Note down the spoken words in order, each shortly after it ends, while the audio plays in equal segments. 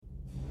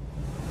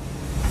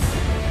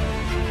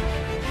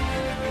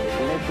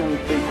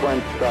Ignition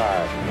sequence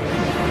start.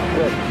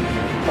 6,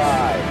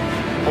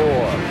 5,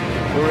 4,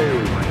 3,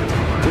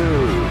 2,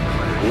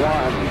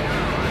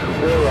 1,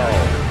 0.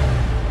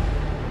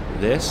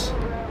 This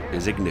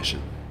is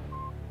Ignition.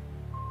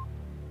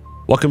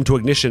 Welcome to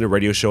Ignition, a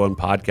radio show and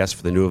podcast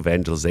for the new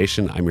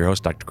evangelization. I'm your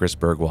host, Dr. Chris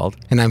Bergwald.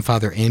 And I'm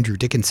Father Andrew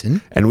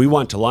Dickinson. And we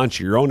want to launch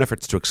your own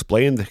efforts to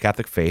explain the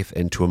Catholic faith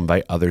and to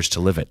invite others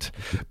to live it.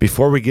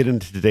 Before we get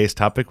into today's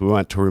topic, we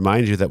want to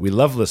remind you that we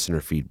love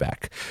listener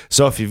feedback.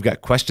 So if you've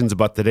got questions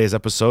about today's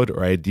episode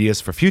or ideas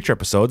for future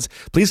episodes,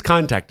 please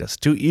contact us.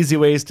 Two easy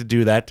ways to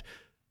do that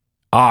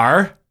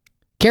are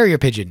Carrier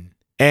pigeon.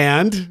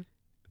 and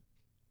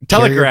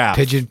telegraph.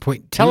 Carrier pigeon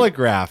point.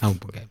 Telegraph. Oh,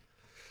 okay.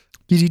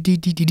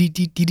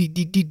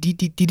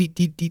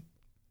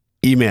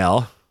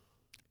 Email.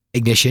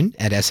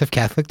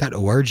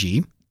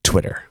 Ignition@sfcatholic.org.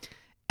 Twitter.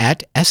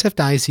 At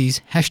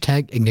sfdiocese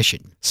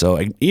 #ignition. So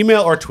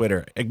email or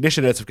Twitter,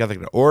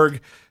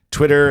 ignition@sfcatholic.org,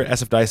 Twitter,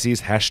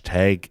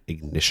 sfdiocese,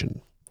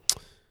 #ignition.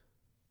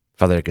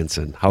 Father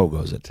Dickinson, how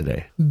goes it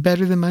today?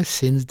 Better than my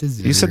sins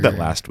deserve. You said that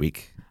last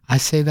week. I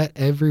say that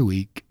every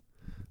week.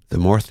 The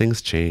more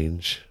things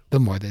change,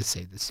 The more they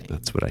say the same.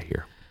 that's what I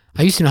hear.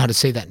 I used to know how to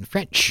say that in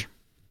French.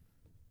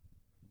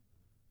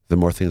 The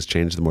more things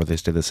change, the more they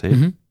stay the same?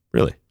 Mhm.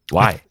 Really?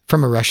 Why?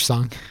 From a Rush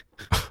song.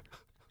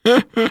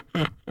 I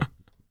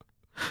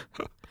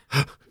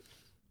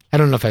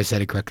don't know if I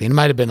said it correctly. It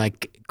might have been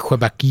like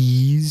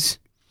Quebecese.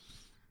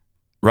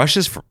 Rush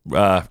is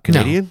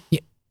Canadian? No.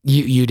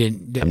 You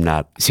didn't. I'm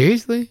not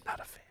Seriously? a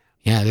fan.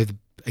 Yeah, they're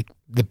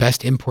the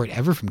best import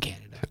ever from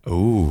Canada.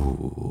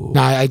 Ooh.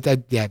 No,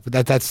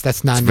 that's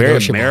It's non-negotiable.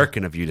 very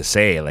American of you to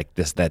say, like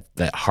this, that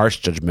harsh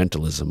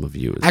judgmentalism of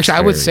you. Is Actually,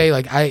 I would very- say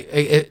like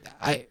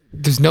I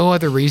there's no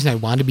other reason I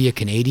want to be a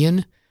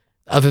Canadian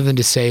other than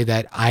to say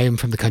that I am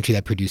from the country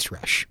that produced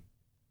Rush,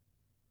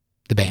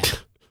 the band.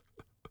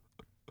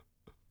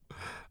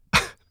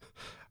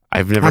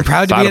 I've never. I'm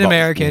proud to thought be an about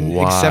American,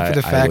 why except for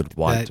the I fact would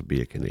want that to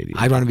be a Canadian.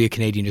 I want to be a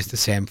Canadian just to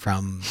say I'm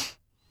from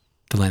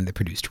the land that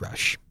produced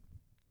Rush.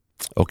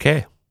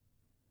 Okay.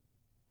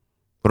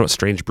 What about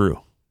Strange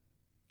Brew?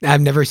 I've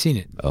never seen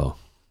it. Oh.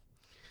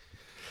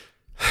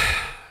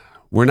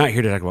 We're not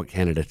here to talk about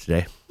Canada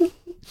today.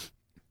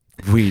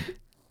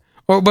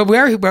 But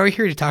we're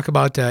here to talk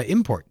about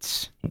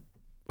imports.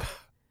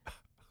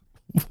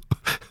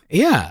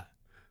 Yeah.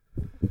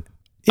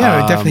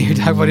 Yeah, we're definitely here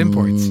to talk about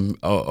imports.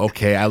 Oh,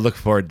 okay. I look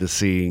forward to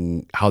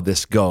seeing how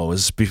this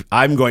goes.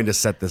 I'm going to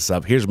set this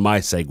up. Here's my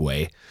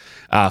segue.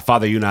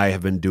 Father, you and I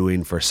have been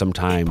doing for some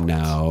time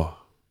now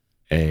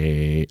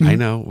I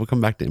know, we'll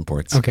come back to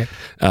imports. Okay.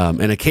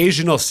 An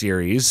occasional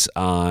series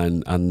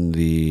on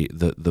the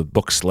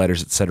books,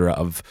 letters, etc.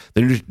 of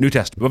the New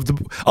Testament,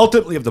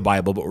 ultimately of the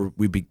Bible, but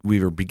we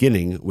were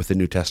beginning with the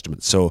New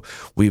Testament. So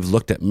we've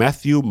looked at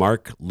Matthew,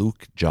 Mark,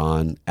 Luke,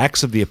 John,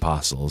 Acts of the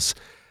Apostles,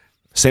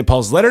 St.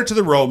 Paul's letter to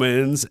the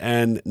Romans,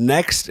 and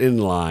next in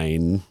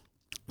line,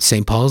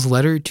 St. Paul's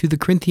letter to the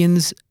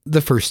Corinthians,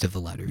 the first of the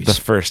letters. the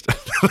first.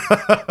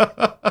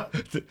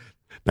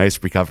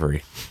 Nice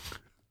recovery.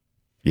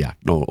 Yeah,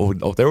 no,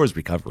 there was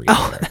recovery.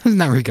 Oh, that was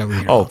not recovery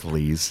at Oh, all.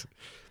 please.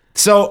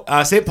 So,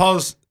 St.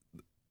 Paul's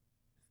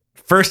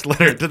first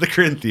letter to the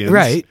Corinthians.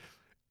 Right.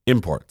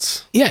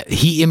 Imports. Yeah,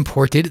 he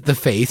imported the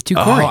faith to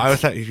Oh, Corinth. I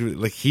thought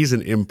like he's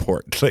an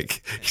import.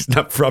 Like he's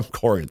not from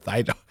Corinth.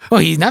 I know.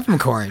 Well, he's not from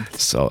Corinth.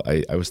 So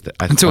I was.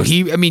 And so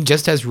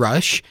just as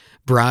Rush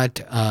brought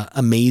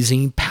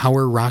amazing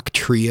power rock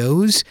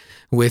trios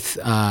with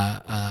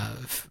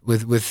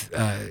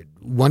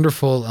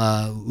wonderful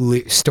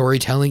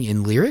storytelling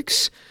in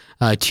lyrics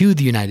to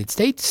the United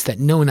States that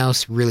no one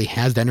else really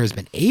has done or has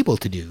been able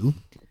to do.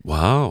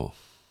 Wow.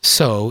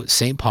 So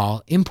St.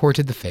 Paul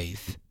imported the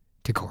faith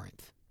to Corinth.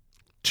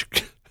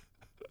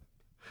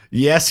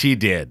 Yes, he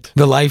did.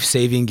 The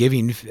life-saving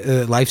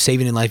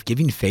and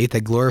life-giving faith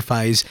that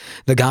glorifies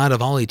the God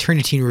of all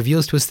eternity and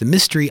reveals to us the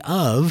mystery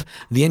of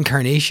the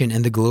incarnation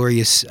and the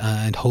glorious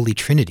and holy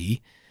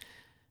Trinity.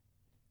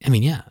 I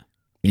mean, yeah.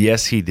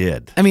 Yes, he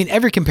did. I mean,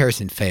 every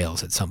comparison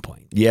fails at some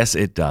point, Yes,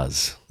 it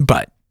does.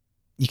 but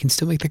you can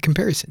still make the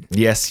comparison.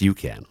 Yes, you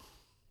can.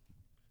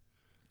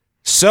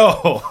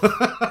 So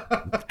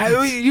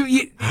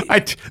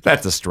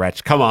that's a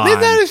stretch. Come on.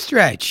 That's not a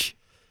stretch.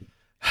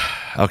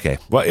 Okay.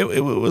 Well, it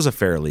was a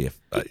fairly.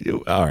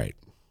 All right.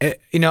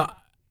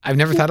 I've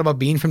never thought about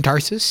being from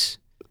Tarsus,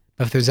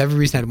 but if there's ever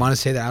reason I'd want to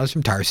say that I was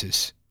from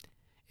Tarsus,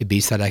 it'd be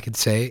so that I could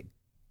say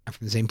I'm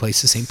from the same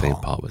place as St. Paul.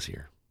 St. Paul was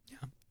here.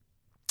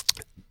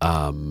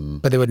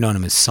 But they would have known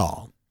him as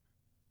Saul.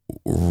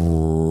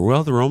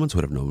 Well, the Romans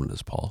would have known him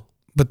as Paul.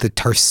 But the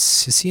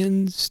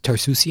Tarsusians,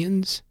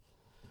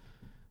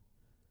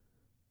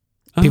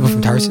 people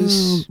from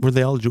Tarsus, Were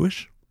they all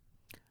Jewish?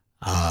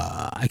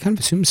 I kind of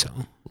assume so.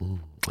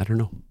 I don't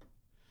know.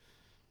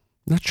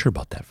 Not sure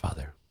about that,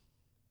 Father.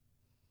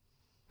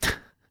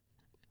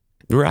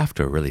 We're off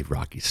to a really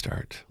rocky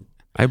start.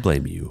 I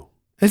blame you.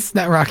 It's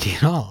not rocky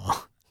at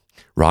all.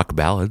 Rock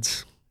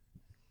ballads.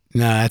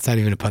 No, that's not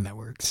even a pun that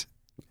works.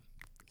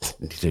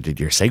 Neither did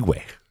your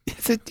segue.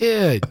 Yes, it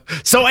did.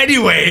 So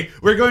anyway,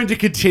 we're going to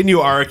continue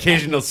our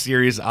occasional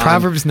series on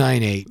Proverbs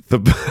 9:8. the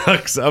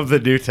books of the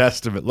New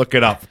Testament. Look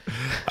it up.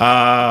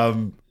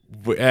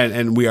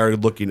 And we are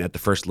looking at the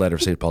first letter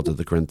of St. Paul to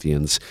the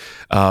Corinthians.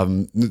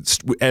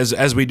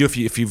 As we do,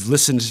 if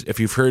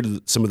you've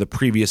heard some of the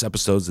previous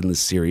episodes in this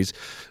series,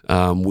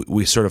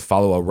 we sort of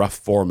follow a rough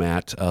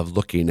format of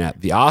looking at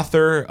the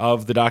author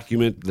of the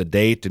document, the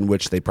date in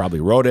which they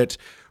probably wrote it,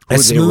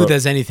 As smooth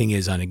as anything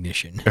is on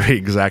Ignition.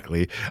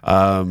 exactly.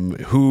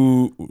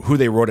 Who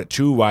they wrote it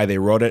to, why they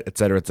wrote it, et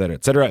cetera, et cetera,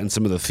 et cetera, and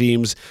some of the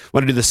themes. I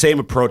want to do the same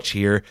approach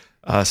here.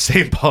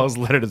 St. Paul's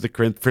letter to the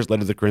first letter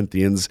to the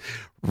Corinthians,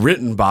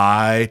 written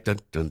by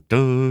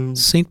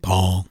St.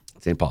 Paul.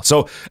 St. Paul.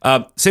 So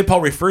St.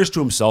 Paul refers to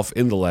himself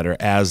in the letter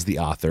as the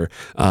author.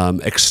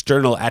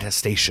 External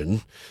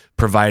attestation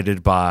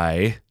provided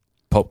by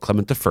Pope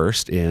Clement I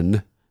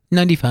in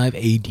 95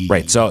 AD.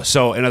 Right.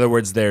 So in other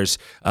words, there's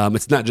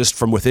it's not just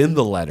from within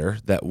the letter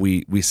that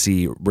we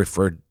see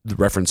the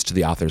reference to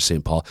the author of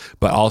St. Paul,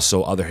 but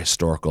also other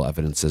historical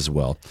evidence as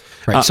well.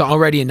 Right. So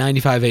already in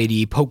 95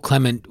 AD, Pope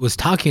Clement was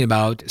talking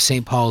about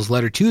St. Paul's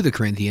letter to the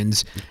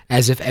Corinthians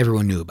as if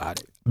everyone knew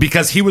about it.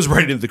 Because he was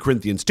writing to the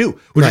Corinthians too,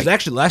 which is Right.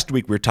 actually last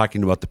week we were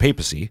talking about the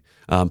papacy,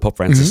 Pope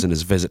Francis and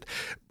his visit.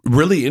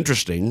 Really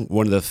interesting.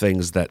 One of the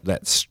things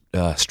that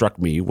struck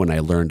me when I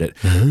learned it,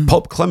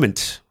 Pope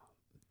Clement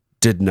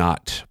did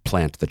not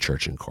plant the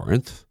church in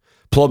Corinth.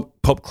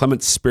 Pope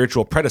Clement's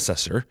spiritual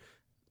predecessor,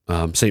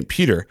 St.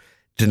 Peter,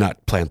 did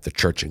not plant the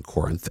church in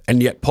Corinth.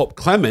 And yet Pope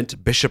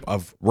Clement, Bishop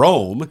of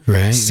Rome,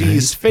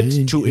 sees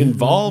fit to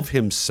involve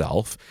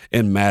himself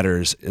in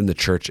matters in the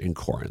church in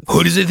Corinth.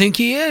 Who does he think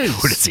he is?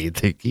 Who does he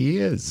think he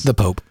is? The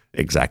Pope.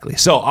 Exactly.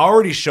 So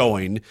already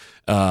showing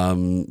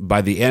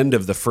by the end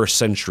of the first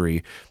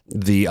century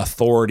the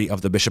authority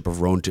of the Bishop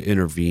of Rome to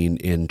intervene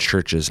in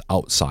churches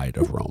outside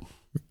of Rome.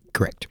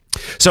 Correct.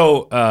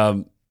 So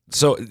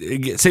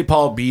St.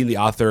 Paul being the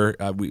author,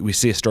 we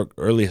see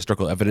early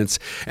historical evidence,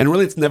 and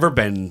really it's never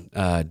been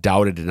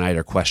doubted, denied,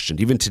 or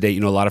questioned. Even today,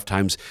 a lot of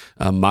times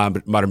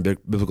modern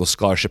biblical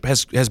scholarship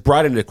has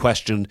brought into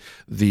question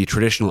the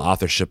traditional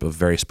authorship of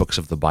various books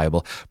of the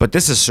Bible, but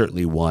this is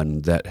certainly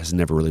one that has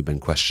never really been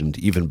questioned,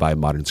 even by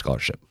modern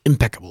scholarship.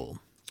 Impeccable.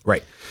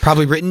 Right.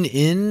 Probably written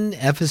in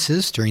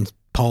Ephesus during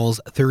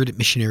Paul's third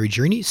missionary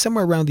journey,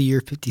 somewhere around the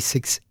year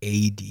 56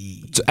 AD.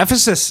 So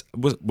Ephesus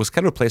was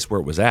kind of a place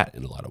where it was at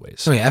in a lot of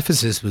ways. I mean,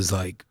 Ephesus was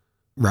like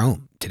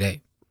Rome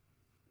today.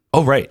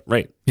 Oh, right.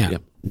 Yeah.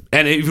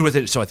 And even with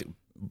it, so I think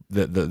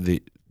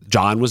the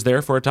John was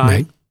there for a time,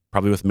 Right.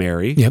 probably with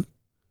Mary. Yep.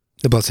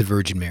 The Blessed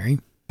Virgin Mary.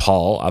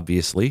 Paul,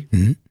 obviously.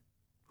 Mhm.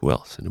 Who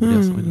else? Anybody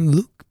else?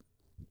 Luke.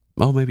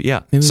 Oh, maybe.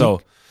 Yeah. Maybe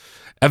So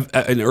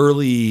an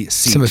early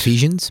seat. Some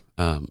Ephesians.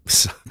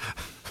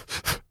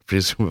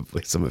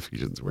 Presumably some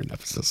Ephesians were in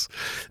Ephesus.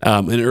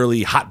 An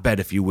early hotbed,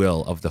 if you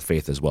will, of the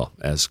faith as well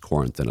as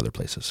Corinth and other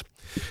places.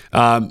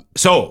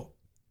 So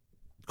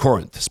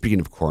Corinth, speaking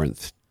of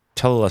Corinth,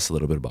 tell us a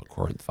little bit about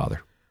Corinth,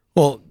 Father.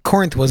 Well,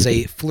 Corinth was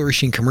a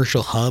flourishing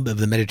commercial hub of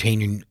the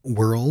Mediterranean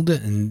world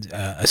and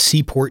a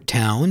seaport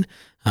town.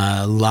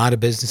 A lot of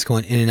business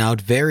going in and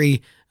out.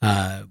 Very,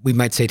 we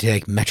might say today,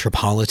 like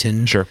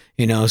metropolitan. Sure.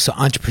 So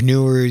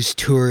entrepreneurs,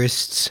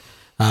 tourists,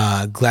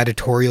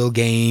 gladiatorial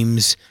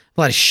games,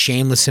 a lot of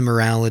shameless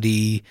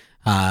immorality.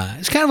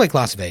 It's kind of like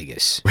Las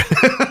Vegas.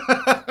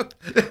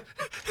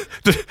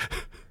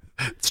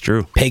 It's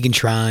true. Pagan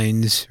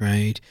shrines,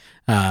 right?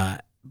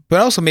 But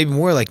also maybe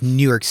more like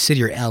New York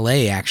City or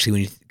LA,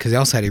 actually, because they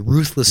also had a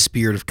ruthless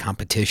spirit of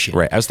competition.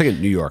 Right. I was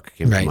thinking New York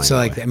came to Right. mind So,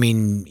 that way.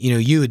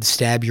 you would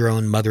stab your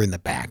own mother in the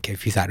back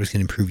if you thought it was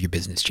going to improve your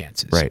business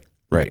chances.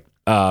 Right.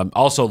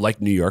 Also,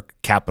 like New York,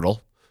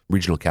 capital,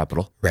 regional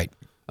capital. Right.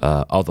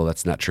 Although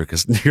that's not true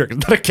because New York is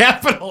not a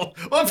capital.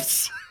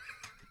 Whoops.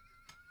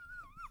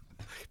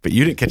 But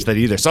you didn't catch that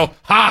either. So,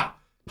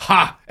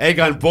 egg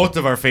on both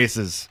of our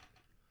faces.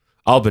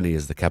 Albany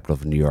is the capital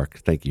of New York.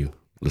 Thank you,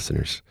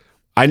 listeners.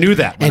 I knew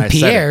that when And I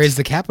said Pierre it. is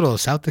the capital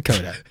of South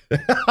Dakota.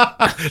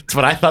 That's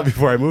what I thought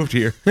before I moved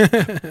here. You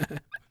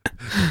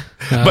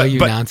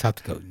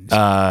non-South Dakotans.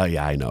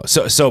 Yeah, I know.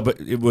 But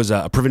it was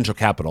a provincial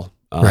capital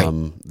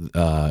in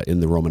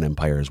the Roman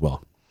Empire as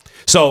well.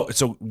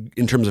 So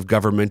in terms of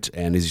government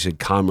and, as you said,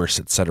 commerce,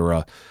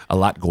 etc., a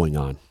lot going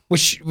on.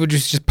 Which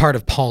is just part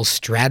of Paul's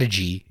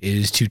strategy,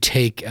 is to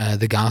take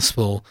the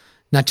gospel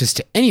not just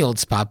to any old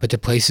spot, but to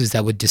places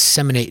that would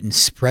disseminate and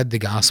spread the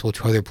gospel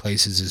to other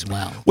places as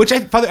well. Which,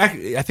 Father,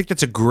 I think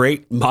that's a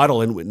great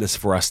model and witness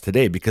for us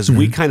today, because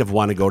we kind of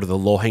want to go to the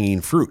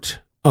low-hanging fruit.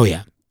 Oh,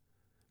 yeah.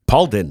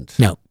 Paul didn't.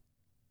 No.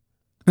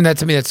 And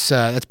that's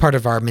part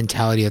of our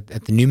mentality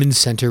at the Newman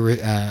Center,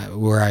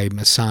 where I'm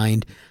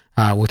assigned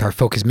with our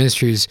focus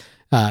ministries.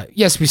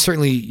 Yes, we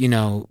certainly,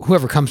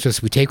 whoever comes to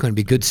us, we take on to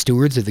be good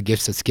stewards of the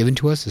gifts that's given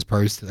to us as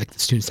far as the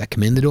students that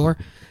come in the door.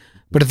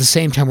 But at the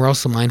same time, we're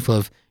also mindful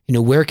of,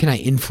 where can I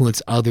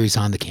influence others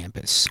on the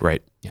campus?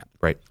 Right. Yeah.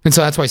 Right. And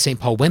so that's why St.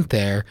 Paul went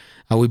there,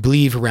 we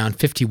believe around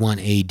 51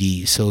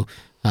 AD. So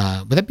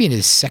would that be in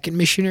his second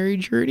missionary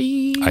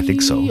journey? I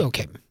think so.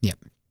 Okay. Yeah.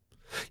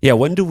 Yeah,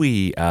 when do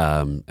we,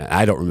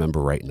 I don't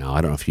remember right now.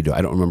 I don't know if you do.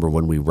 I don't remember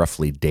when we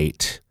roughly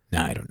date.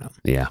 No, I don't know.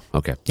 Yeah,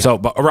 okay. So,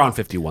 but around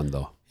 51,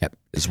 though, Yep.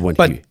 is when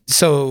But he,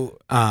 so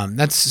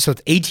it's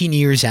 18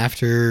 years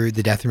after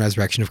the death and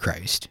resurrection of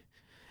Christ,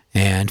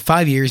 and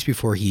 5 years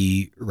before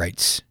he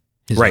writes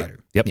his right. letter.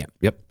 Yep, Yeah.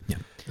 yep. Yeah.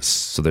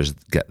 So there's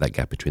that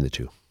gap between the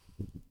two.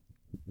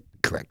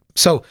 Correct.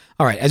 So,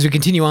 all right, as we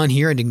continue on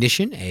here at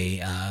Ignition,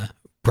 a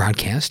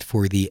broadcast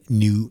for the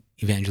new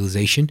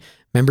evangelization.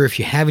 Remember, if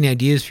you have any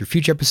ideas for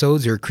future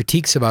episodes or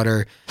critiques about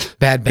our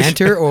bad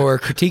banter or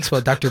critiques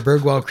about Dr.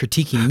 Bergwald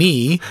critiquing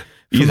me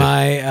for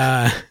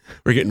my...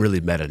 We're getting really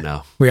meta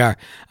now. We are.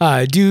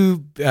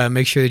 Do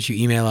make sure that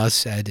you email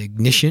us at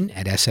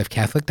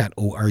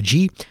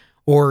ignition@sfcatholic.org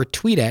or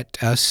tweet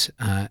at us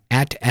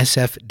at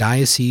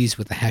sfdiocese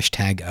with the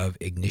hashtag of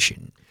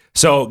ignition.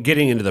 So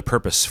getting into the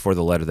purpose for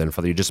the letter then,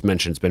 Father, you just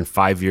mentioned it's been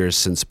 5 years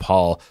since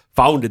Paul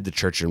founded the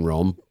church in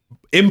Rome,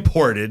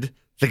 imported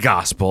the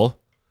gospel,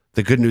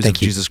 the good news of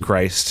Jesus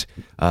Christ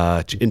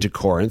into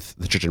Corinth,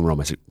 the church in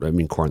Rome, I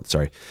mean Corinth,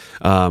 sorry.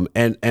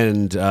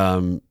 And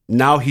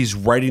now he's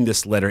writing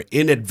this letter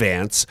in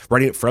advance,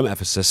 writing it from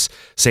Ephesus,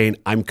 saying,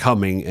 I'm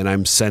coming and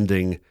I'm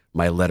sending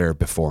my letter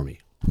before me.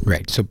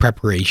 Right. So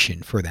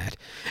preparation for that.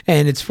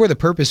 And it's for the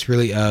purpose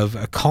really of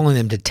calling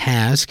them to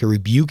task, a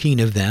rebuking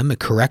of them, a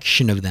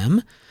correction of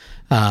them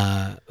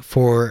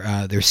for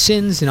their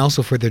sins and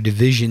also for their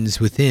divisions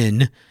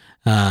within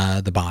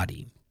the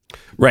body.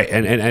 Right.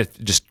 And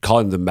just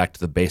calling them back to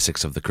the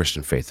basics of the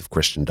Christian faith, of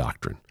Christian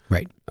doctrine.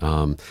 Right.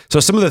 So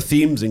some of the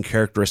themes and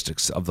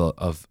characteristics of the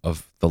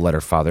letter,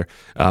 Father,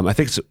 I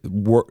think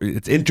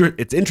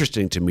it's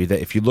interesting to me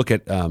that if you look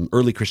at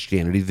early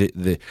Christianity,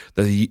 the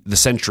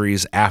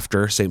centuries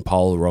after St.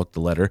 Paul wrote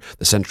the letter,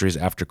 the centuries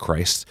after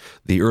Christ,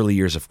 the early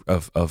years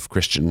of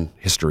Christian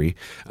history,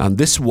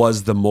 this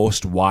was the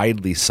most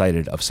widely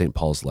cited of St.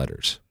 Paul's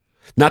letters.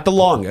 Not the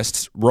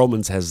longest.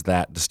 Romans has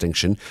that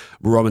distinction.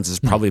 Romans is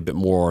probably a bit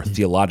more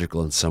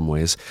theological in some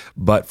ways,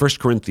 but 1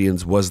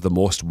 Corinthians was the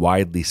most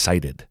widely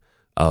cited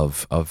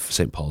of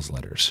St. Paul's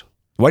letters.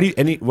 What do you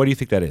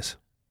think that is?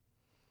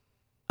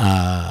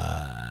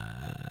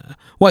 I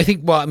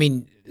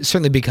mean,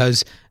 certainly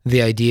because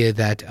the idea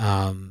that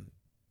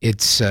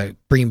it's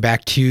bringing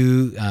back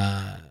to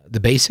the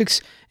basics,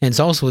 and it's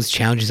also its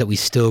challenges that we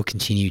still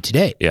continue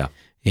today. Yeah.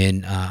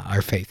 In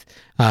our faith,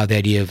 the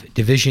idea of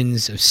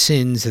divisions, of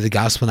sins, of the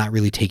gospel not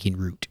really taking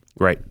root.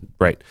 Right.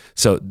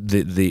 So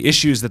the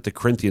issues that the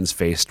Corinthians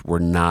faced were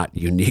not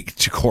unique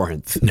to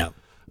Corinth. No.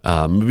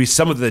 Maybe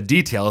some of the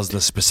details,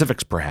 the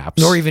specifics perhaps.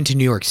 Nor even to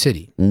New York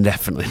City.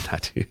 Definitely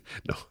not.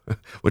 No,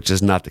 which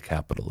is not the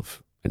capital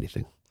of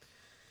anything.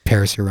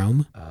 Paris or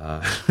Rome.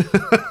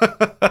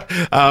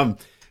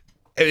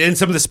 And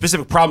some of the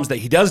specific problems that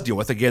he does deal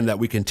with, again, that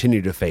we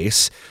continue to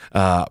face,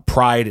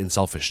 pride and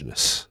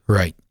selfishness.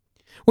 Right.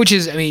 Which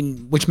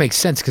makes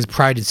sense because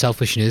pride and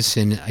selfishness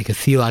and like a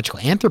theological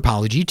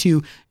anthropology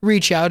to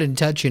reach out and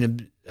touch in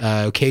an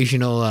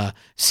occasional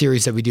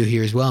series that we do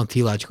here as well in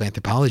theological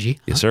anthropology.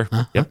 Yes, sir.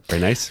 Yep,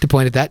 very nice. To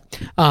point at that,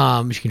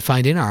 which you can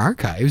find in our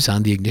archives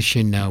on the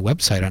Ignition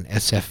website on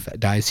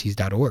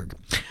sfdiocese.org.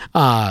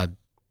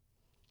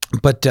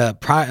 But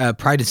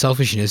pride and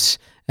selfishness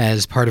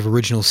as part of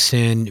original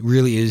sin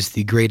really is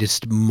the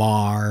greatest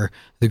mar,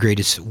 the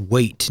greatest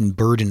weight and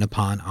burden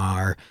upon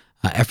our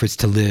efforts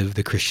to live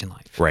the Christian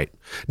life. Right.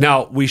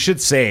 Now, we should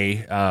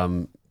say,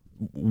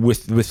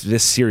 with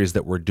this series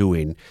that we're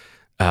doing,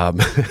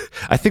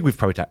 I think we've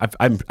probably talked,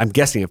 I'm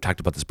guessing I've talked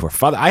about this before.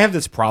 Father, I have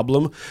this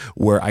problem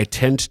where I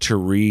tend to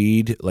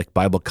read like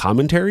Bible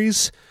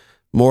commentaries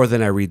more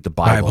than I read the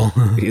Bible.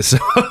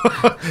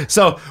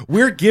 So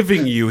we're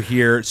giving you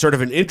here sort of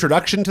an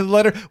introduction to the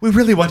letter. We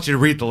really want you to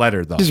read the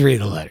letter, though. Just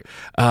read the letter.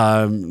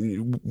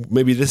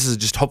 Maybe this is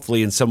just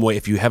hopefully in some way,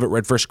 if you haven't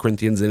read 1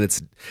 Corinthians in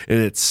its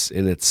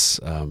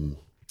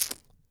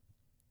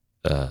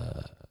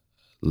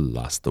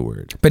lost the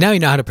word. But now you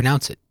know how to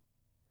pronounce it.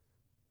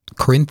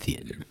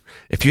 Corinthian.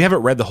 If you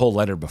haven't read the whole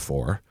letter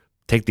before,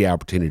 take the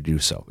opportunity to do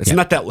so. It's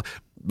not that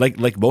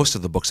like most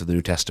of the books of the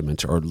New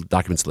Testament or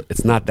documents.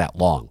 It's not that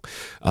long.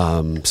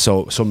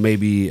 So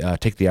maybe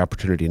take the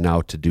opportunity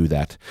now to do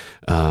that.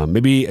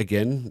 Maybe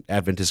again,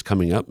 Advent is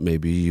coming up.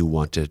 Maybe you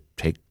want to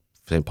take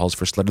St. Paul's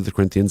first letter to the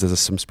Corinthians as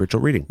some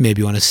spiritual reading.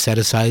 Maybe you want to set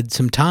aside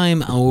some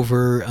time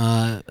over.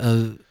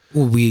 This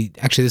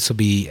will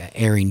be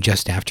airing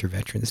just after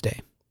Veterans Day.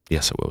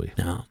 Yes, it will be.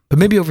 No, but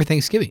maybe over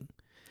Thanksgiving.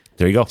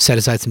 There you go. Set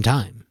aside some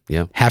time.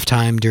 Yeah.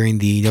 Halftime during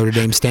the Notre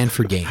Dame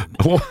Stanford game.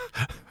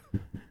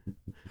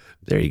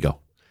 There you go.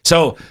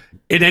 So,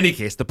 in any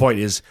case, the point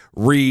is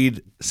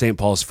read St.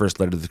 Paul's first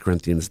letter to the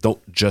Corinthians. Don't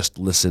just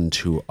listen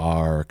to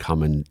our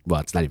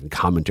it's not even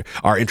commentary,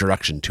 our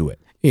introduction to it.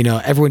 You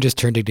know, everyone just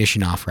turned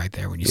Ignition off right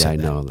there when you said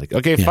that. I know. Like,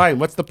 okay, fine.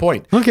 What's the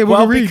point? Okay,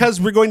 well, read. Because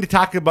we're going to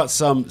talk about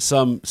some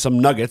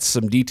nuggets,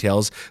 some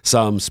details,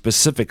 some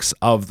specifics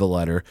of the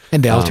letter.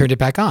 And they all turned it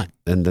back on.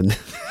 And then,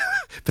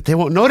 but they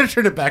won't know to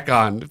turn it back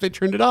on if they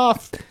turned it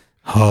off.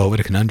 Oh, what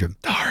a conundrum.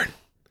 Darn.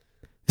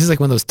 This is like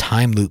one of those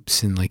time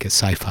loops in like a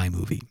sci-fi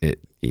movie.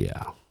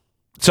 Yeah.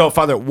 So,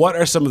 Father, what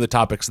are some of the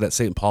topics that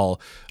St. Paul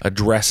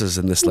addresses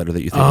in this letter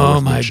that you think are Oh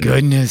worth my mentioning?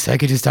 goodness. I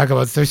could just talk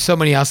about, there's so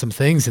many awesome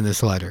things in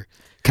this letter.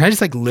 Can I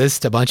just like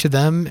list a bunch of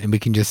them and we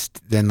can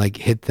just then like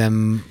hit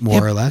them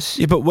more or less?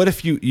 Yeah, but what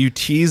if you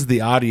tease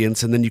the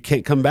audience and then you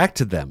can't come back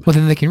to them? Well,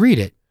 then they can read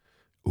it.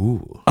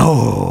 Ooh,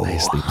 Oh,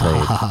 nicely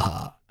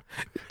played.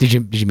 Did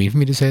you mean for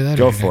me to say that?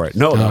 Go or- for it.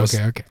 No, Oh,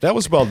 that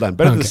was well done.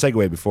 Better than the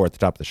segue before at the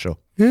top of the show.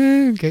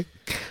 Okay.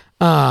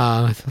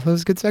 That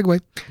was a good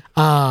segue.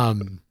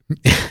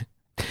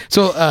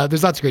 So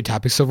there's lots of great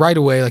topics. So right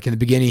away, like in the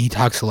beginning, he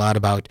talks a lot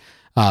about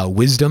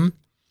wisdom,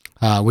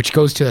 which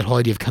goes to that whole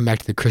idea of come back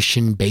to the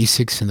Christian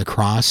basics and the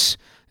cross.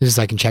 This is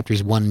like in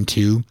chapters 1 and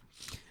 2,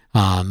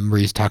 where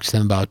he talks to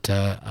them about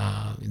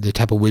the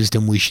type of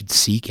wisdom we should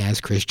seek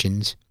as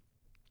Christians.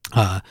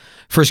 1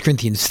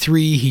 Corinthians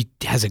 3, he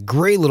has a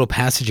great little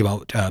passage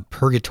about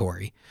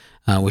purgatory,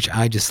 which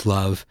I just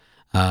love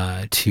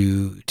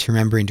to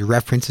remember and to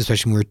reference,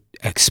 especially when we're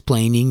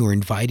explaining or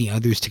inviting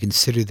others to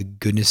consider the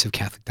goodness of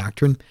Catholic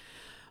doctrine.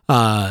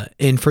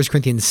 In 1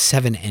 Corinthians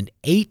 7 and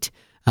 8,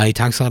 he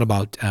talks a lot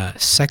about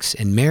sex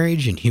and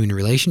marriage and human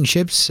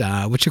relationships,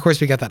 which of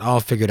course we got that all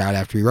figured out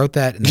after he wrote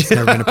that, and that's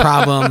never been a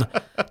problem.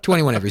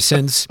 21 ever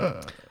since.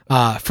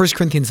 1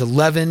 Corinthians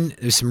 11,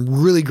 there's some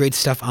really great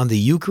stuff on the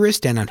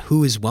Eucharist and on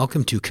who is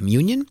welcome to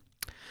communion.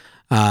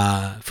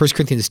 1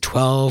 Corinthians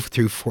 12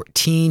 through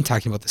 14,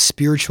 talking about the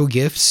spiritual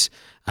gifts,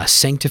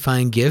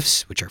 sanctifying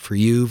gifts, which are for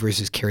you,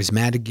 versus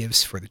charismatic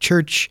gifts for the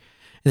church.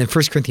 And then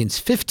 1 Corinthians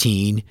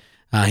 15,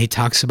 he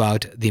talks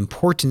about the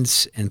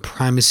importance and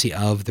primacy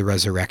of the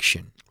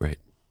resurrection. Right.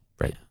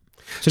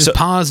 So just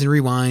pause and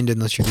rewind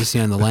unless you're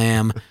listening on the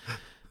Lamb.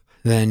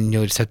 Then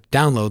you'll just have to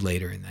download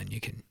later, and then you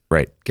can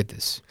get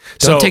this.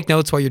 Don't take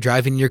notes while you're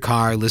driving in your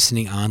car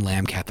listening on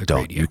Lamb Catholic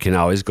Radio. You can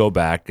always go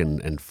back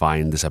and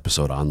find this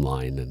episode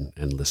online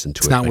and listen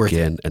to not it worth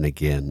again and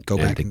again Go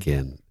and back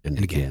again and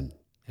again.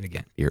 And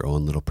again. Your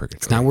own little purgatory.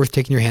 It's not worth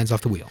taking your hands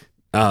off the wheel.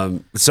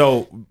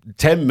 So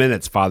 10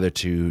 minutes, Father,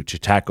 to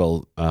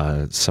tackle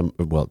to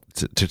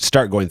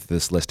start going through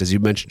this list. As you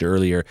mentioned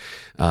earlier,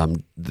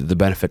 the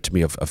benefit to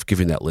me of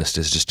giving that list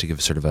is just to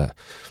give sort of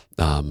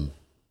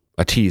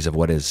a tease of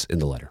what is in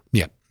the letter.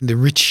 Yeah, the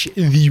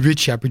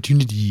rich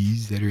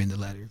opportunities that are in the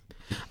letter.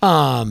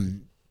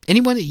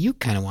 Anyone that you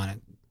kind of want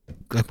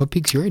to, like, what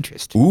piques your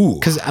interest? Ooh.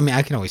 Because I mean,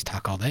 I can always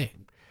talk all day.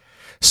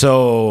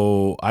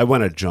 So I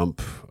want to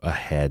jump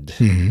ahead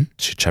to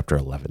chapter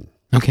 11.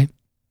 Okay.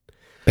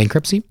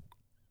 Bankruptcy.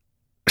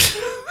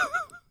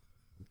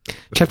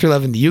 Chapter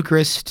 11, the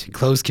Eucharist,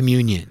 closed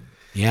communion.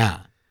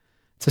 Yeah,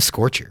 it's a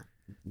scorcher.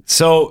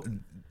 So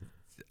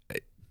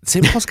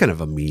St. Paul's kind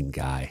of a mean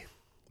guy.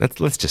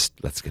 Let's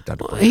get down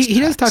to brass He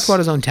does talk tacks. about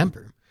his own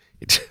temper.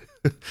 It's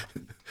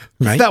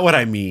Right? not what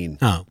I mean.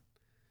 Oh,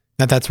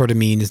 that sort of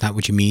mean is not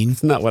what you mean.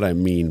 It's not what I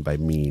mean by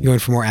mean. You're going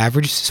for more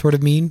average sort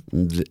of mean.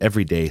 The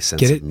everyday sense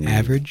Get of it? mean.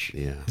 Average?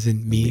 Yeah. Is it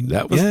mean?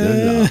 That was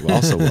Yeah. no,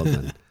 also well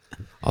done.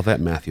 All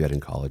that math you had in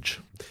college.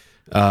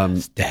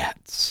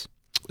 Stats.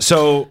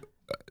 So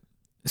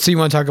So you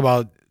want to talk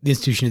about the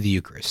institution of the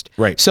Eucharist,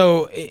 right.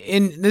 So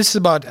this is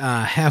about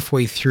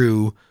halfway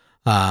through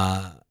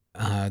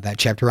that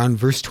chapter, around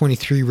verse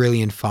 23,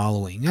 really, and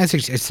following.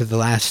 It's the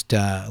last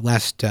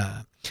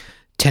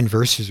 10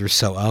 verses or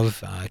so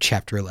of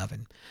chapter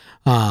 11.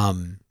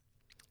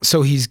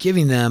 So he's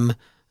giving them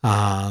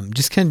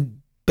just kind of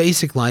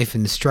basic life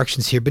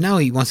instructions here, but now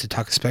he wants to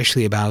talk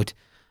especially about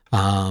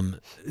the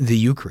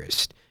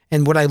Eucharist.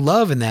 And what I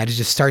love in that is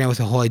just starting out with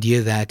the whole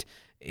idea that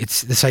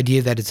it's this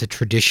idea that it's a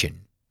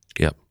tradition.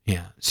 Yep.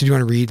 Yeah. So do you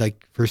want to read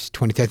like verse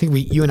 23? I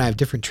think you and I have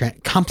different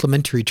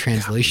complementary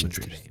translations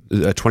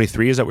today.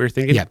 23, is that what you're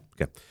thinking? Yeah.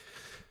 Okay.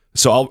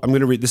 So I'm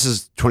going to read, this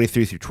is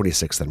 23 through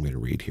 26 that I'm going to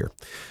read here.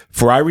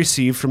 For I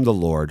received from the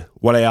Lord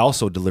what I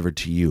also delivered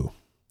to you,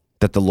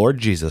 that the Lord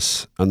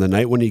Jesus, on the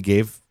night when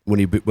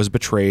he was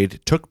betrayed,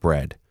 took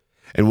bread,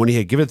 and when he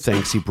had given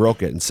thanks, he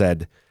broke it and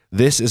said,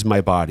 "This is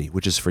my body,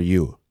 which is for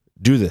you.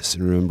 Do this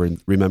in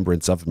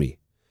remembrance of me."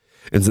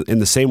 And in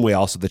the same way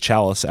also the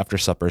chalice after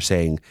supper,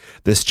 saying,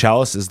 "This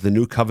chalice is the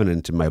new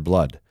covenant in my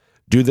blood.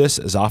 Do this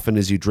as often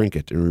as you drink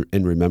it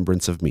in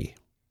remembrance of me.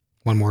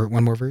 One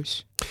more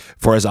verse.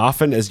 For as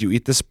often as you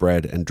eat this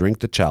bread and drink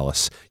the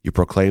chalice, you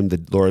proclaim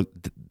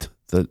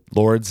the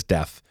Lord's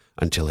death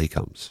until he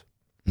comes."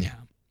 Yeah.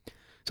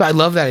 So I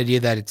love that idea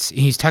that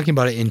he's talking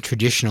about it in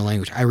traditional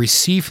language. I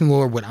received from the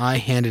Lord what I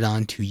handed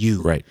on to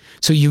you. Right.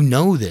 So you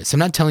know this. I'm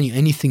not telling you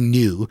anything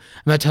new.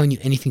 I'm not telling you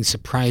anything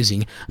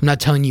surprising. I'm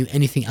not telling you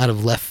anything out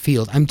of left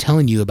field. I'm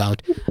telling you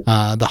about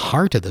the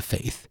heart of the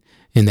faith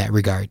in that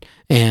regard.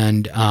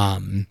 And,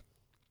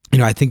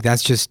 I think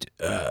that's just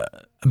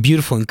a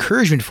beautiful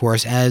encouragement for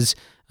us as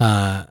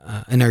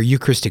in our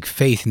Eucharistic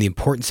faith and the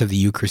importance of the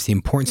Eucharist, the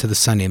importance of the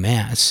Sunday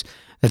Mass,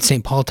 that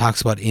St. Paul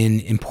talks about in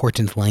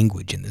important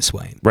language in this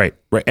way. Right.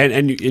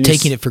 And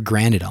taking it for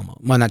granted almost.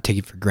 Well, not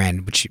taking it for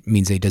granted, which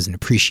means that he doesn't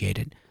appreciate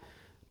it,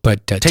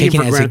 but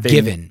taking it as a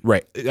given.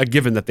 Right. A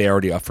given that they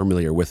already are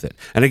familiar with it.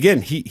 And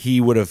again, he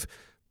would have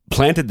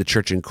planted the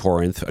church in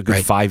Corinth a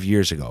good 5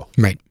 years ago.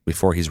 Right.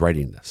 Before he's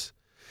writing this.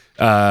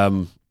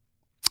 One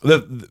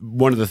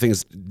of the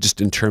things, just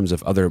in terms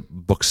of other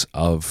books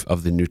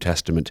of the New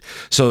Testament.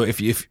 So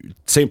if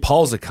St.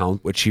 Paul's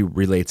account, which he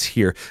relates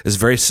here, is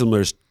very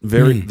similar.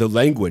 The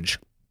language,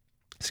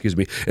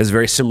 is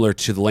very similar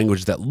to the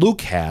language that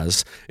Luke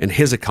has in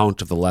his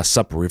account of the Last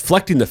Supper,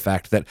 reflecting the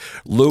fact that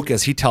Luke,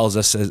 as he tells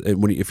us,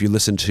 if you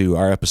listen to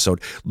our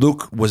episode,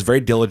 Luke was very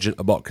diligent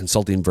about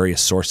consulting various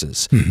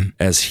sources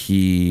as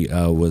he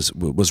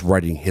was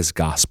writing his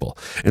gospel.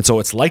 And so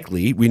it's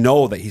likely, we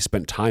know that he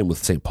spent time with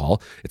St.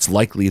 Paul. It's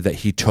likely that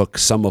he took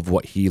some of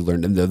what he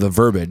learned and the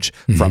verbiage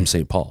from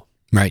St. Paul.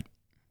 Right.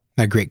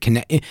 A great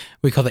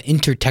we call that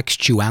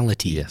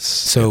intertextuality. Yes.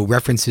 So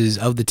references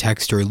of the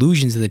text or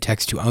allusions of the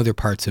text to other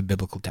parts of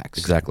biblical text.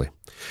 Exactly.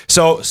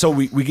 So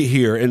we get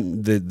here,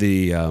 and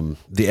the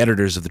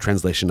editors of the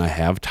translation I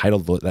have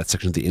titled that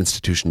section "The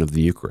Institution of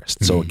the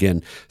Eucharist." So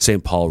again,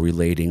 St. Paul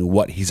relating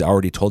what he's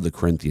already told the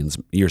Corinthians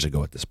years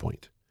ago at this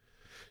point.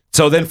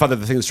 So then, Father,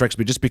 the thing that strikes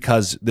me, just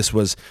because this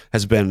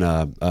has been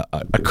a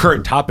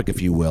current topic,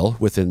 if you will,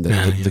 within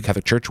the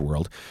Catholic Church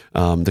world,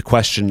 the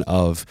question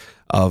of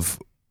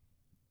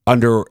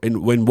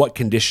in what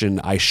condition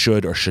I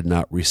should or should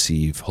not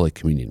receive Holy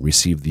Communion,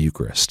 receive the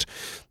Eucharist.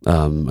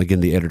 Again,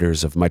 the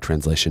editors of my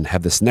translation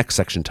have this next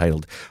section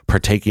titled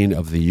 "Partaking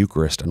of the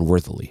Eucharist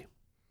Unworthily."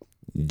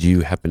 Do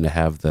you happen to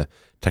have the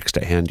text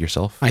at hand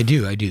yourself? I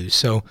do.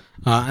 So,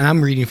 and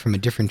I'm reading from a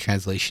different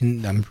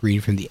translation. I'm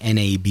reading from the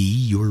NAB.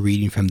 You're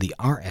reading from the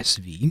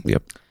RSV.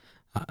 Yep.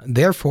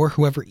 Therefore,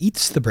 whoever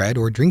eats the bread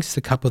or drinks the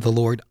cup of the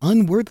Lord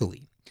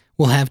unworthily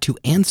will have to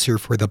answer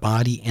for the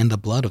body and the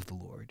blood of the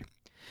Lord.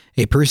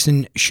 A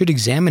person should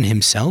examine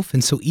himself,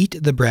 and so eat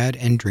the bread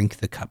and drink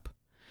the cup.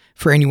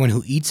 For anyone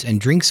who eats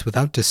and drinks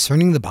without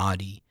discerning the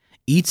body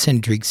eats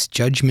and drinks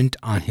judgment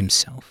on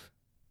himself.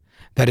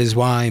 That is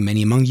why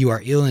many among you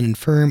are ill and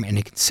infirm, and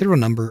a considerable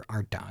number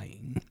are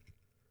dying.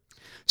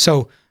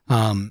 So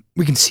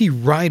we can see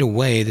right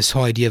away this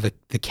whole idea of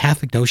the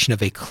Catholic notion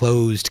of a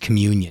closed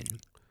communion.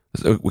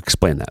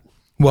 Explain that.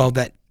 Well,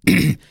 that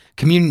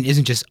communion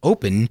isn't just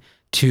open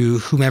to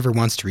whomever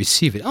wants to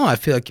receive it. Oh, I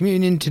feel like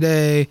communion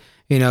today.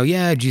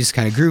 Jesus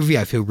kind of groovy.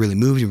 I feel really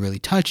moved and really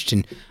touched.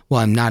 And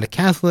I'm not a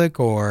Catholic,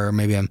 or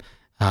maybe I'm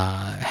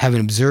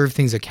haven't observed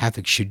things that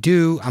Catholics should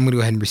do. I'm going to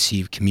go ahead and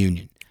receive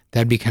communion.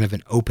 That'd be kind of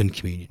an open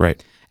communion.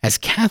 Right. As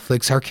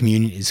Catholics, our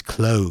communion is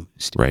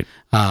closed. Right.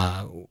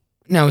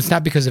 Now, it's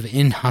not because of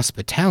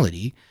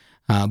inhospitality,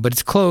 but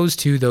it's closed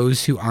to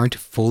those who aren't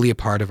fully a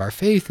part of our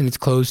faith, and it's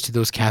closed to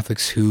those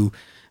Catholics who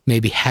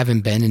maybe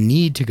haven't been in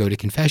need to go to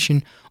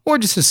confession, or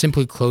just as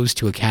simply closed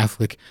to a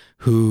Catholic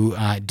who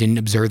didn't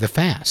observe the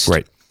fast.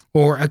 Right.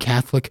 Or a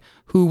Catholic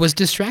who was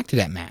distracted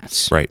at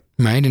Mass. Right.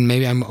 Right. And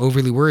maybe I'm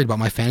overly worried about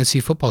my fantasy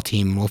football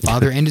team. Will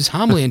Father end his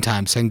homily in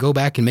time so I can go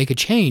back and make a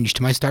change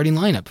to my starting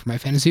lineup for my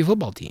fantasy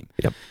football team?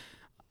 Yep.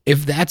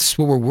 If that's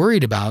what we're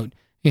worried about,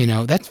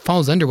 that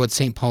falls under what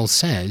St. Paul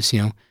says,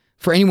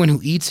 for anyone who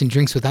eats and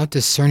drinks without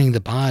discerning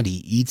the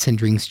body eats and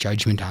drinks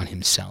judgment on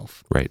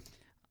himself. Right.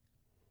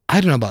 I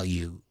don't know about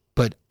you,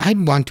 but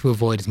I'd want to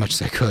avoid as much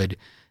as I could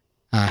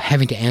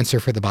having to answer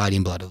for the body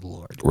and blood of the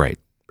Lord. Right.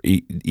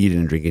 Eating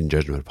and drinking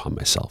judgment upon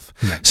myself.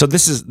 Right. So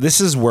this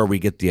is where we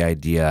get the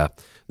idea.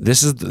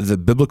 This is the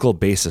biblical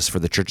basis for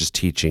the church's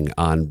teaching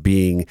on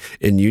being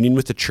in union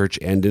with the church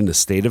and in a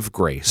state of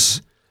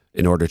grace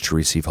in order to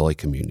receive Holy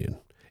Communion.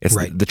 It's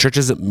right. The church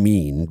isn't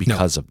mean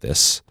because of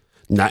this.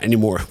 Not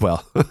anymore.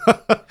 Well,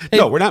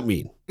 no, we're not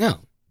mean. No.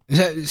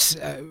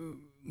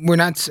 We're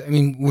not.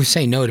 We're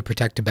saying no to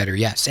protect a better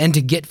yes and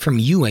to get from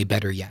you a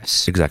better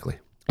yes. Exactly.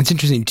 It's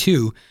interesting,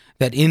 too,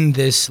 that in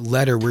this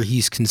letter where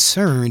he's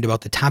concerned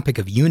about the topic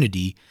of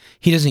unity,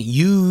 he doesn't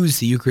use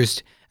the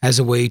Eucharist as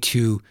a way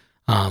to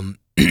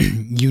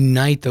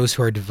unite those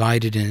who are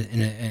divided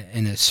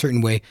in a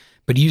certain way,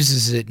 but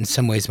uses it in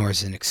some ways more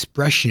as an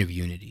expression of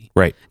unity.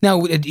 Right.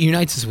 Now, it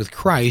unites us with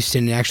Christ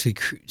and it actually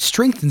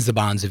strengthens the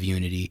bonds of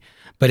unity,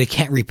 but it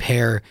can't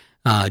repair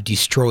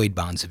destroyed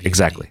bonds of unity.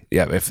 Exactly.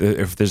 Yeah.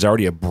 If there's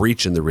already a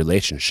breach in the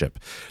relationship,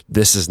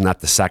 this is not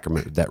the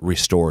sacrament that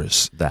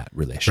restores that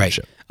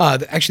relationship.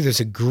 Right. Actually,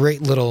 there's a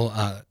great little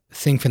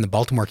thing from the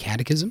Baltimore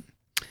Catechism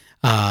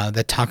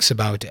that talks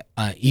about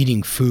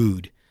eating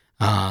food.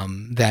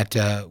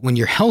 That when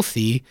you're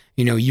healthy,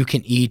 you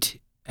can eat.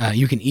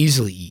 You can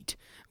easily eat.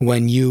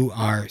 When you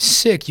are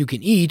sick, you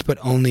can eat, but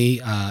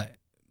only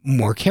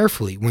more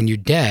carefully. When you're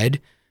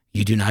dead,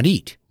 you do not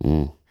eat.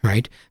 Mm.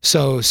 Right?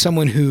 So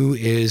someone who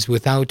is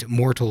without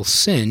mortal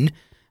sin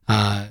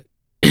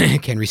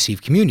can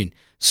receive communion.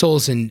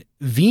 Souls in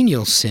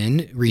venial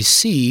sin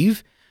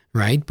receive,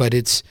 right? But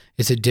it's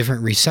a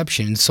different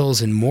reception. Souls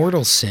in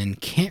mortal sin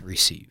can't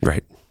receive.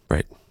 Right,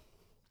 right.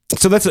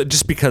 So that's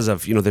just because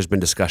of, there's been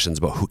discussions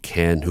about who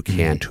can, who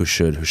can't, who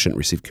should, who shouldn't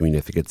receive communion.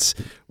 I think it's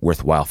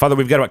worthwhile. Father,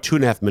 we've got about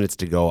 2.5 minutes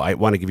to go. I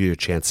want to give you a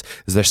chance.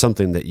 Is there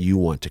something that you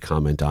want to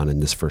comment on in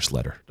this first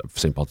letter of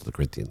St. Paul to the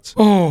Corinthians?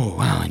 Oh,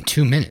 wow, in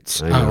 2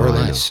 minutes or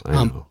less.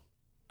 I know.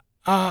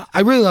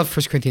 I really love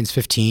 1 Corinthians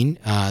 15,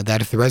 that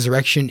if the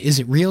resurrection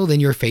isn't real, then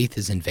your faith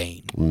is in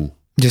vain. Mm.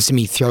 Just to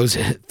me,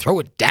 throw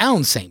it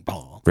down, St.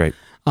 Paul. Right.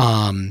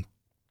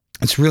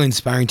 It's really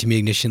inspiring to me,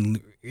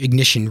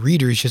 Ignition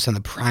readers, just on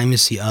the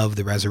primacy of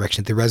the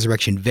resurrection. The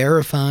resurrection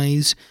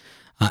verifies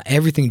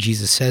everything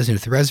Jesus says, and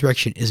if the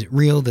resurrection isn't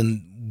real,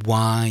 then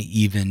why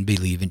even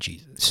believe in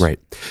Jesus? Right.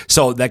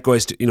 So that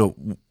goes to,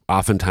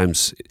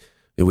 oftentimes,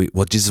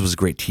 Jesus was a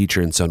great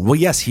teacher and so on. Well,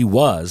 yes, he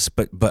was,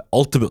 but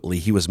ultimately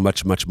he was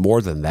much, much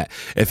more than that.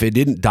 If he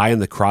didn't die on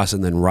the cross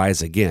and then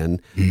rise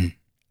again,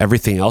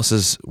 everything else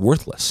is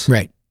worthless.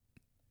 Right.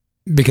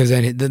 Because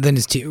then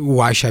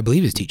why should I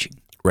believe his teaching?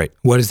 Right.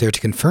 What is there to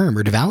confirm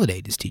or to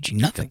validate his teaching?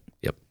 Nothing.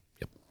 Yep.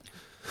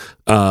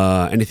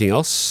 Anything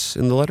else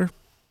in the letter?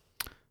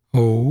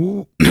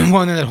 Oh,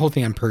 well, and then that whole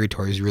thing on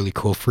purgatory is really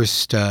cool.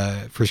 First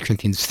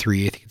Corinthians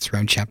 3, I think it's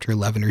around chapter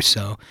 11 or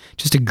so.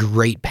 Just a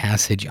great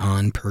passage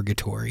on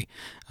purgatory.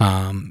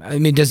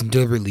 It doesn't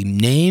deliberately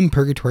name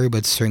purgatory, but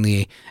it's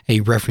certainly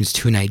a reference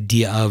to an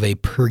idea of a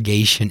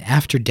purgation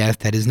after death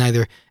that is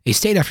neither a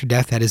state after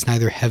death that is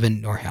neither heaven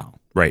nor hell.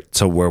 Right.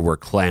 So where we're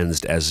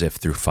cleansed as if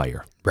through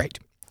fire. Right.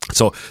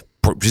 So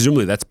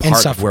presumably that's part of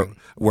suffering.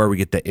 where we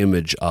get the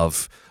image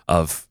of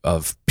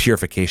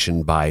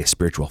purification by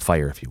spiritual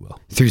fire, if you will.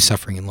 Through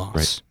suffering and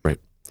loss. Right.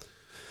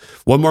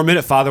 One more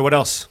minute, Father. What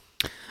else?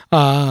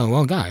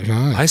 Well, gosh.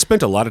 I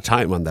spent a lot of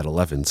time on that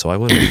 11, so I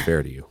want to be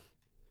fair to you.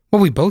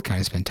 Well, we both kind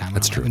of spent time on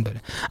That's 11, true.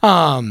 But,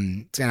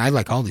 and I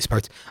like all these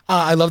parts.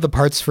 I love the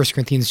parts, 1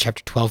 Corinthians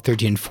chapter 12,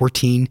 13, and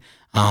 14.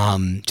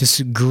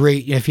 Just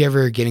great. If you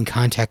ever get in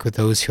contact with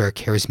those who are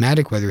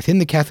charismatic, whether within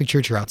the Catholic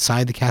Church or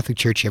outside the Catholic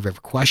Church, you ever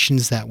have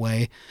questions that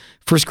way,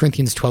 1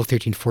 Corinthians 12,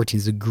 13, 14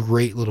 is a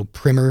great little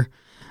primer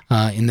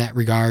in that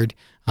regard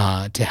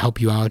to help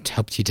you out,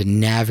 help you to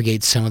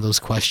navigate some of those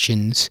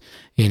questions.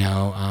 You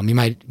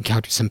might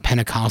encounter some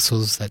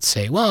Pentecostals that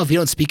say, well, if you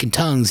don't speak in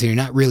tongues, then you're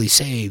not really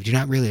saved. You're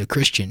not really a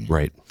Christian.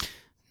 Right.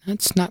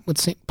 That's not what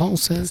St. Paul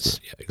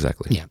says. Yeah,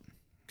 exactly. Yeah.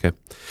 Okay.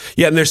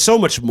 Yeah, and there's so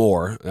much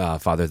more,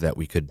 Father, that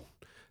we could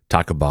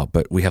talk about,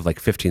 but we have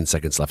like 15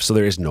 seconds left, so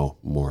there is no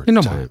more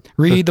time.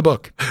 Read the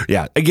book.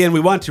 Yeah. Again,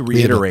 we want to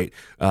reiterate,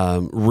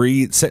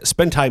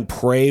 spend time,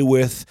 pray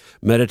with,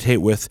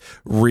 meditate with,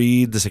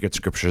 read the sacred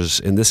scriptures.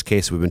 In this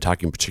case, we've been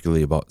talking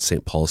particularly about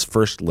St. Paul's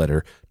first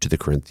letter to the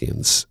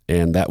Corinthians,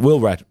 and that will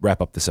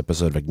wrap up this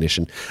episode of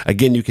Ignition.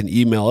 Again, you can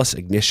email us,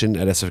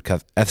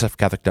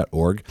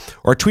 ignition@sfcatholic.org,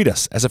 or tweet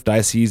us,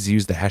 sfdiocese.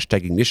 Use the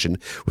hashtag Ignition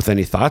with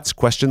any thoughts,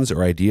 questions,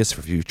 or ideas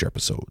for future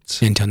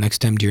episodes. Until next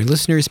time, dear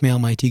listeners, may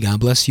Almighty God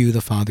bless you,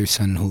 the Father,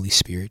 Son, and Holy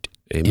Spirit.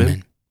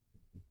 Amen.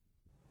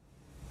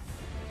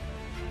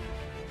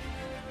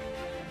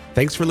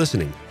 Thanks for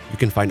listening. You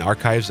can find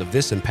archives of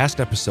this and past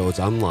episodes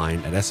online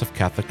at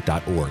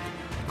sfcatholic.org.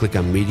 Click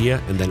on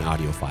Media and then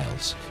Audio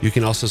Files. You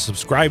can also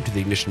subscribe to the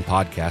Ignition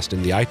podcast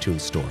in the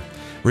iTunes Store.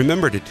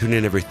 Remember to tune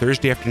in every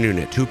Thursday afternoon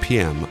at 2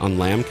 p.m. on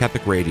Lamb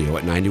Catholic Radio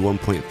at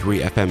 91.3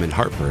 FM in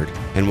Hartford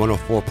and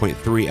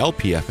 104.3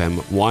 LPFM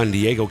Juan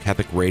Diego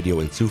Catholic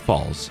Radio in Sioux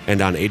Falls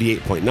and on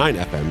 88.9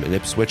 FM in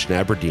Ipswich and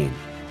Aberdeen,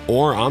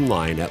 or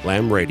online at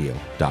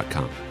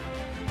lambradio.com.